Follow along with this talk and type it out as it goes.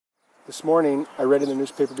This morning, I read in the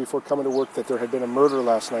newspaper before coming to work that there had been a murder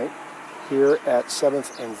last night here at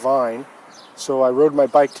 7th and Vine. So I rode my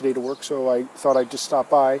bike today to work, so I thought I'd just stop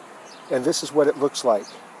by, and this is what it looks like.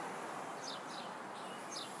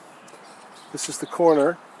 This is the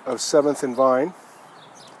corner of 7th and Vine.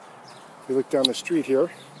 If you look down the street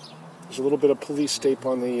here, there's a little bit of police tape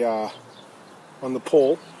on the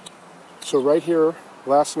pole. So right here,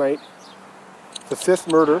 last night, the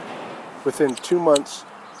 5th murder within 2 months,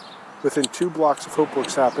 within 2 blocks of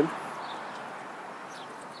Hopeworks happened,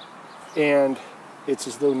 and it's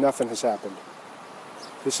as though nothing has happened.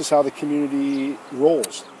 This is how the community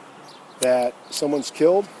rolls. That someone's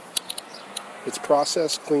killed, it's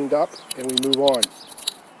processed, cleaned up, and we move on.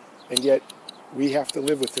 And yet, we have to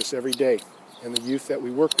live with this every day, and the youth that we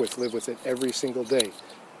work with live with it every single day.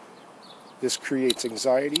 This creates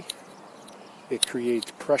anxiety, it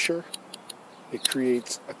creates pressure, it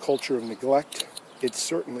creates a culture of neglect. It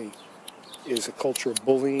certainly is a culture of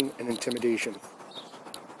bullying and intimidation.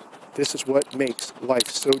 This is what makes life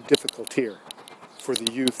so difficult here for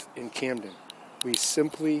the youth in Camden. We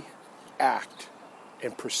simply act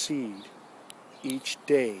and proceed each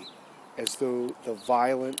day as though the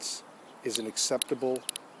violence is an acceptable,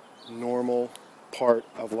 normal part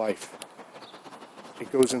of life.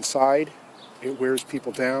 It goes inside, it wears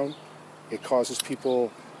people down, it causes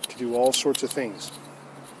people to do all sorts of things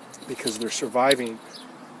because they're surviving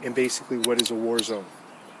in basically what is a war zone.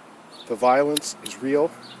 The violence is real,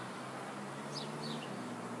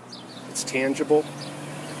 it's tangible,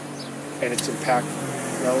 and it's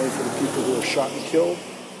impactful, not only for the people who are shot and killed,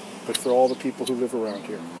 but for all the people who live around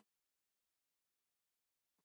here.